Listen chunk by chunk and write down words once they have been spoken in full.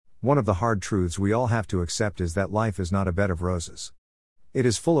One of the hard truths we all have to accept is that life is not a bed of roses. It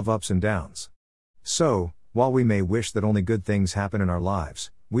is full of ups and downs. So, while we may wish that only good things happen in our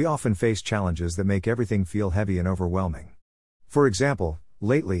lives, we often face challenges that make everything feel heavy and overwhelming. For example,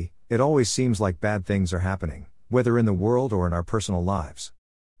 lately, it always seems like bad things are happening, whether in the world or in our personal lives.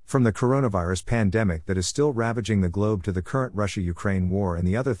 From the coronavirus pandemic that is still ravaging the globe to the current Russia-Ukraine war and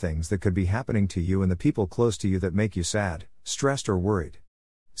the other things that could be happening to you and the people close to you that make you sad, stressed or worried.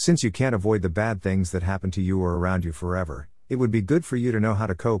 Since you can't avoid the bad things that happen to you or around you forever, it would be good for you to know how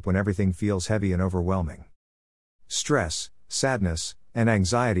to cope when everything feels heavy and overwhelming. Stress, sadness, and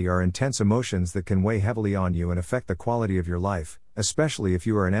anxiety are intense emotions that can weigh heavily on you and affect the quality of your life, especially if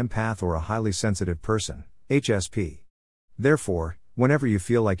you are an empath or a highly sensitive person, HSP. Therefore, whenever you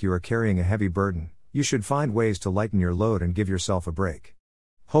feel like you are carrying a heavy burden, you should find ways to lighten your load and give yourself a break.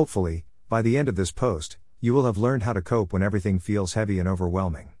 Hopefully, by the end of this post, you will have learned how to cope when everything feels heavy and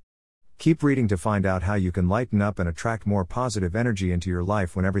overwhelming. Keep reading to find out how you can lighten up and attract more positive energy into your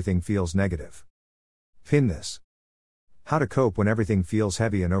life when everything feels negative. Pin this. How to cope when everything feels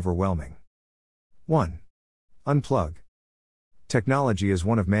heavy and overwhelming. 1. Unplug. Technology is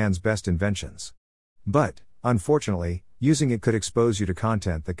one of man's best inventions. But, unfortunately, using it could expose you to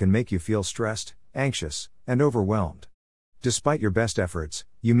content that can make you feel stressed, anxious, and overwhelmed. Despite your best efforts,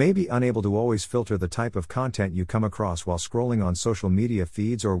 you may be unable to always filter the type of content you come across while scrolling on social media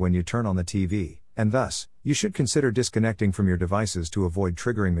feeds or when you turn on the TV, and thus, you should consider disconnecting from your devices to avoid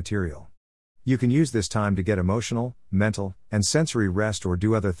triggering material. You can use this time to get emotional, mental, and sensory rest or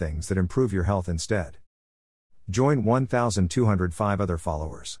do other things that improve your health instead. Join 1,205 other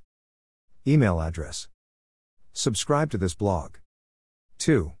followers. Email address. Subscribe to this blog.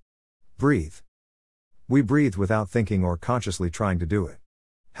 2. Breathe. We breathe without thinking or consciously trying to do it.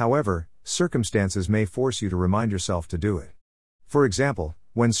 However, circumstances may force you to remind yourself to do it. For example,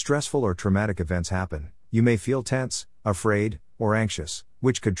 when stressful or traumatic events happen, you may feel tense, afraid, or anxious,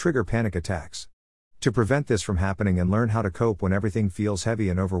 which could trigger panic attacks. To prevent this from happening and learn how to cope when everything feels heavy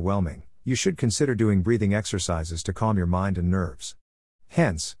and overwhelming, you should consider doing breathing exercises to calm your mind and nerves.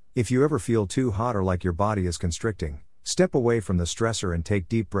 Hence, if you ever feel too hot or like your body is constricting, step away from the stressor and take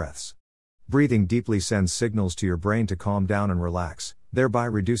deep breaths. Breathing deeply sends signals to your brain to calm down and relax, thereby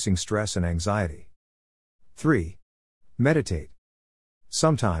reducing stress and anxiety. 3. Meditate.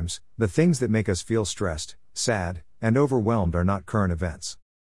 Sometimes, the things that make us feel stressed, sad, and overwhelmed are not current events.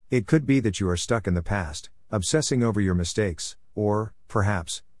 It could be that you are stuck in the past, obsessing over your mistakes, or,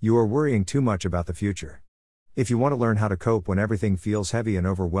 perhaps, you are worrying too much about the future. If you want to learn how to cope when everything feels heavy and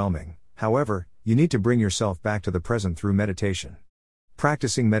overwhelming, however, you need to bring yourself back to the present through meditation.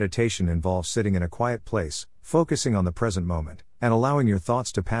 Practicing meditation involves sitting in a quiet place, focusing on the present moment, and allowing your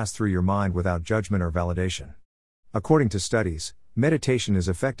thoughts to pass through your mind without judgment or validation. According to studies, meditation is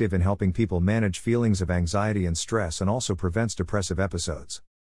effective in helping people manage feelings of anxiety and stress and also prevents depressive episodes.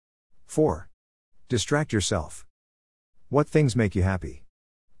 4. Distract yourself. What things make you happy?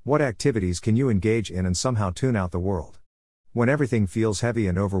 What activities can you engage in and somehow tune out the world? When everything feels heavy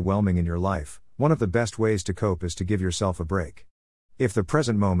and overwhelming in your life, one of the best ways to cope is to give yourself a break. If the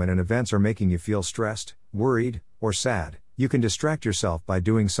present moment and events are making you feel stressed, worried, or sad, you can distract yourself by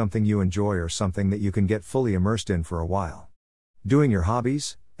doing something you enjoy or something that you can get fully immersed in for a while. Doing your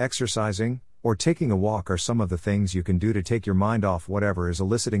hobbies, exercising, or taking a walk are some of the things you can do to take your mind off whatever is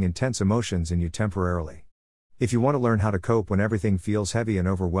eliciting intense emotions in you temporarily. If you want to learn how to cope when everything feels heavy and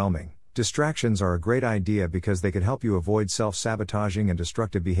overwhelming, distractions are a great idea because they could help you avoid self-sabotaging and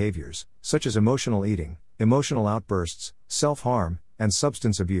destructive behaviors, such as emotional eating, emotional outbursts, self-harm, and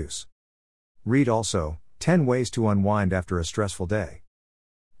substance abuse. Read also, 10 Ways to Unwind After a Stressful Day.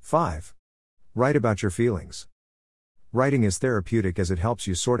 5. Write about your feelings. Writing is therapeutic as it helps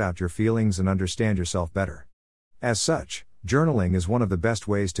you sort out your feelings and understand yourself better. As such, journaling is one of the best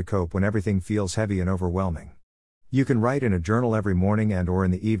ways to cope when everything feels heavy and overwhelming. You can write in a journal every morning and/or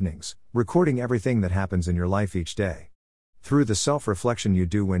in the evenings, recording everything that happens in your life each day. Through the self-reflection you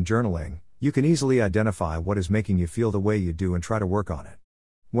do when journaling, you can easily identify what is making you feel the way you do and try to work on it.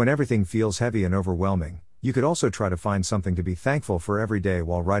 When everything feels heavy and overwhelming, you could also try to find something to be thankful for every day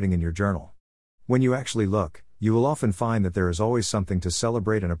while writing in your journal. When you actually look, you will often find that there is always something to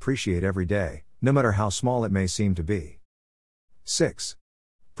celebrate and appreciate every day, no matter how small it may seem to be. 6.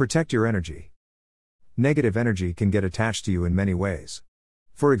 Protect your energy. Negative energy can get attached to you in many ways.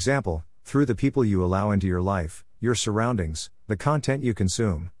 For example, through the people you allow into your life, your surroundings, the content you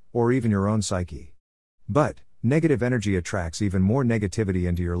consume, or even your own psyche. But, negative energy attracts even more negativity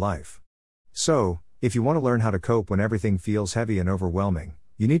into your life. So, if you want to learn how to cope when everything feels heavy and overwhelming,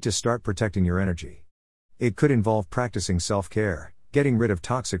 you need to start protecting your energy. It could involve practicing self-care, getting rid of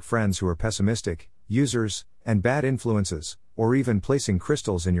toxic friends who are pessimistic, users, and bad influences, or even placing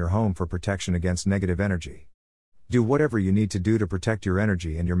crystals in your home for protection against negative energy. Do whatever you need to do to protect your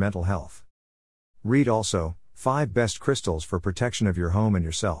energy and your mental health. Read also, 5 best crystals for protection of your home and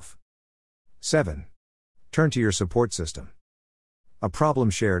yourself. 7. Turn to your support system. A problem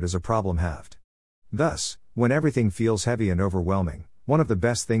shared is a problem halved. Thus, when everything feels heavy and overwhelming, one of the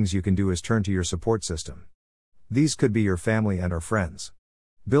best things you can do is turn to your support system. These could be your family and/or friends.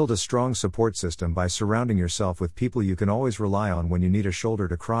 Build a strong support system by surrounding yourself with people you can always rely on when you need a shoulder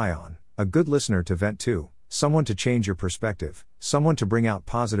to cry on, a good listener to vent to, someone to change your perspective, someone to bring out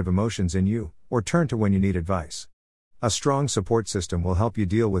positive emotions in you, or turn to when you need advice. A strong support system will help you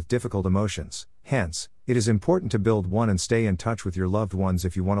deal with difficult emotions, hence, it is important to build one and stay in touch with your loved ones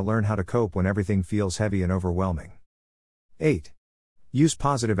if you want to learn how to cope when everything feels heavy and overwhelming. 8. Use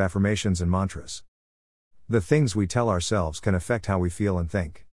positive affirmations and mantras. The things we tell ourselves can affect how we feel and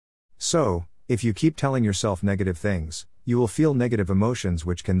think. So, if you keep telling yourself negative things, you will feel negative emotions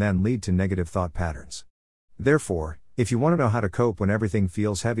which can then lead to negative thought patterns. Therefore, if you want to know how to cope when everything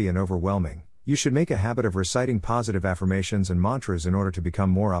feels heavy and overwhelming, you should make a habit of reciting positive affirmations and mantras in order to become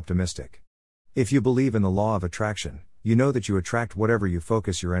more optimistic. If you believe in the law of attraction, you know that you attract whatever you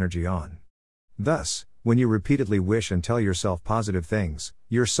focus your energy on. Thus, when you repeatedly wish and tell yourself positive things,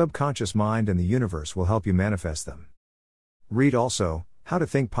 your subconscious mind and the universe will help you manifest them. Read also, How to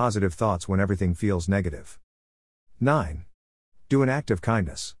Think Positive Thoughts When Everything Feels Negative. 9. Do an act of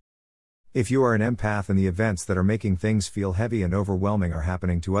kindness. If you are an empath and the events that are making things feel heavy and overwhelming are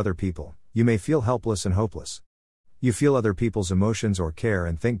happening to other people, you may feel helpless and hopeless. You feel other people's emotions or care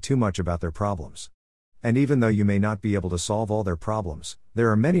and think too much about their problems. And even though you may not be able to solve all their problems, there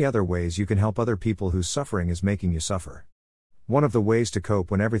are many other ways you can help other people whose suffering is making you suffer. One of the ways to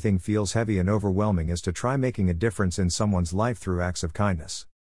cope when everything feels heavy and overwhelming is to try making a difference in someone's life through acts of kindness.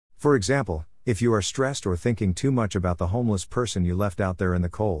 For example, if you are stressed or thinking too much about the homeless person you left out there in the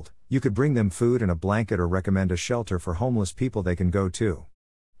cold, you could bring them food and a blanket or recommend a shelter for homeless people they can go to.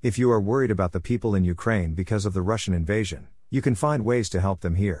 If you are worried about the people in Ukraine because of the Russian invasion, you can find ways to help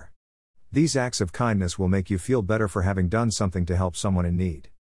them here. These acts of kindness will make you feel better for having done something to help someone in need.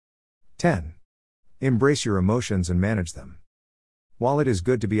 10. Embrace your emotions and manage them. While it is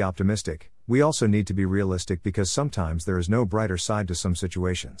good to be optimistic, we also need to be realistic because sometimes there is no brighter side to some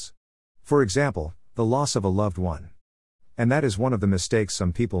situations. For example, the loss of a loved one. And that is one of the mistakes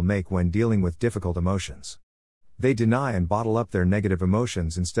some people make when dealing with difficult emotions. They deny and bottle up their negative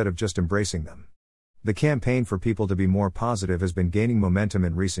emotions instead of just embracing them. The campaign for people to be more positive has been gaining momentum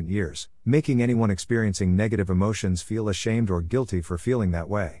in recent years, making anyone experiencing negative emotions feel ashamed or guilty for feeling that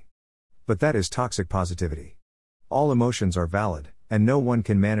way. But that is toxic positivity. All emotions are valid, and no one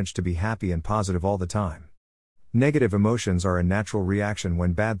can manage to be happy and positive all the time. Negative emotions are a natural reaction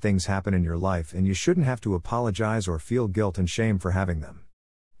when bad things happen in your life, and you shouldn't have to apologize or feel guilt and shame for having them.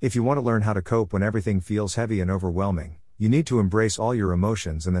 If you want to learn how to cope when everything feels heavy and overwhelming, you need to embrace all your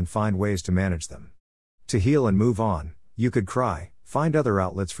emotions and then find ways to manage them. To heal and move on, you could cry, find other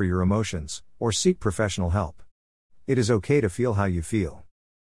outlets for your emotions, or seek professional help. It is okay to feel how you feel.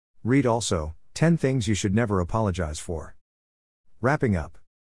 Read also, 10 Things You Should Never Apologize For. Wrapping up.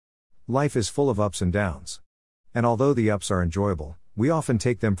 Life is full of ups and downs. And although the ups are enjoyable, we often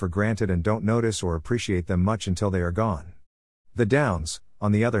take them for granted and don't notice or appreciate them much until they are gone. The downs,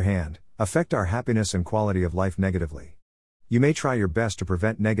 on the other hand, affect our happiness and quality of life negatively. You may try your best to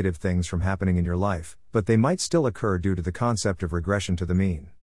prevent negative things from happening in your life, but they might still occur due to the concept of regression to the mean.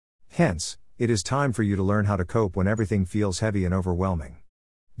 Hence, it is time for you to learn how to cope when everything feels heavy and overwhelming.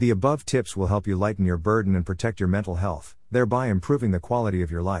 The above tips will help you lighten your burden and protect your mental health, thereby improving the quality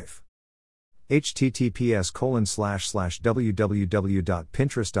of your life.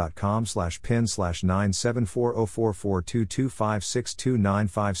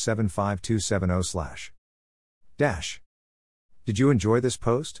 Did you enjoy this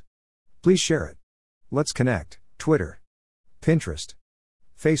post? Please share it. Let's connect. Twitter, Pinterest,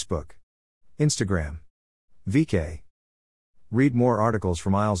 Facebook, Instagram, VK. Read more articles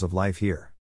from Isles of Life here.